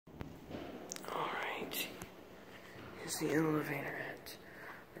is the elevator at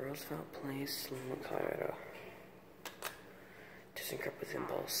Roosevelt Place, Longmont, Colorado. ThyssenKrupp with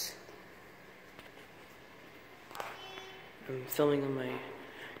Impulse. I'm filming on my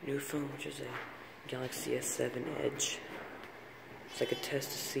new phone, which is a Galaxy S7 Edge. It's like a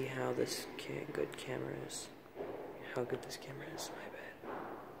test to see how this good camera is. How good this camera is,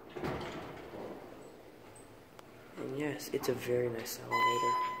 my bad. And yes, it's a very nice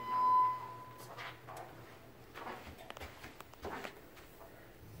elevator.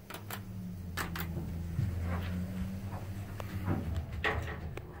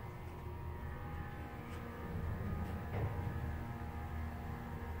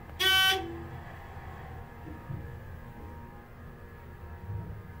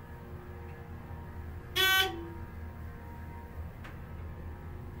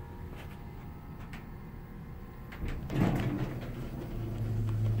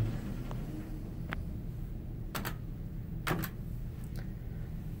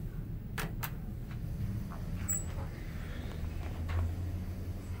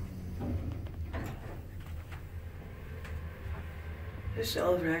 This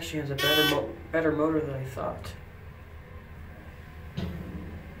elevator actually has a better motor than I thought.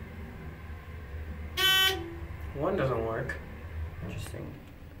 One doesn't work. Interesting.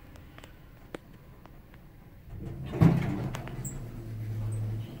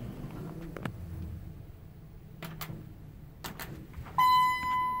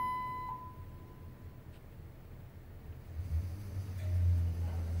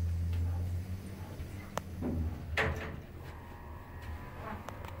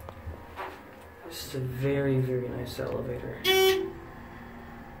 This is a very, very nice elevator. The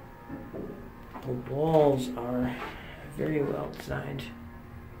walls are very well designed.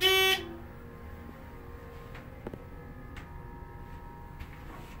 The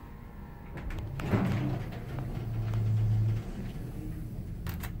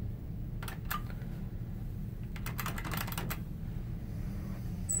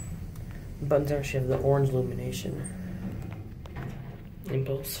buttons actually have the orange illumination.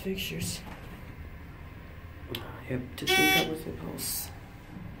 Impulse fixtures. Yep, ThyssenKrupp with Impulse.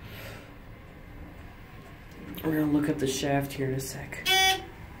 We're gonna look up the shaft here in a sec.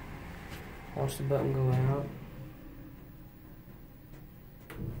 Watch the button go out.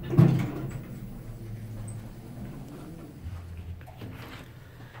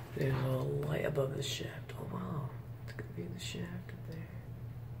 There's a little light above the shaft. Oh wow, it's gonna be the shaft up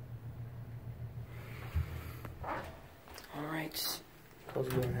there. Alright, close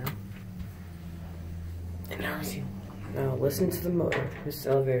the door now. And now listen to the motor. This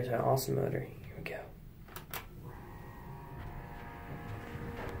elevator is an awesome motor. Here we go.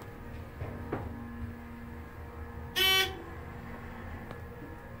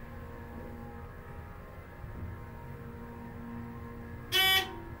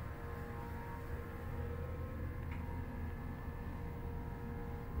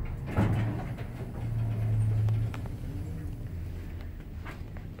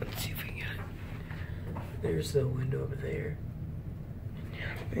 Let's see if we can get it. There's the window over there.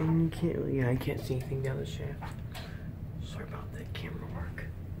 And you can't really, I can't see anything down the shaft. Sorry about that camera work.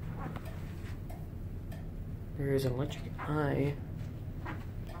 There is an electric eye.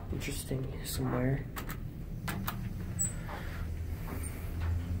 Interesting, somewhere.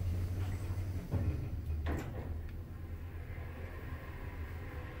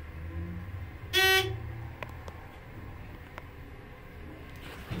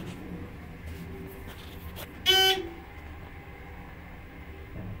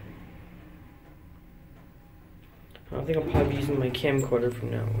 I think I'll probably be using my camcorder from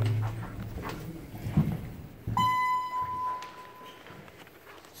now on.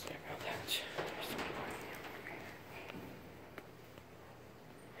 Sorry about that.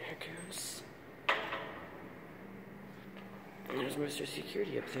 There it goes. And there's Mr.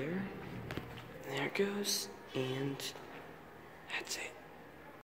 Security up there. There it goes. And that's it.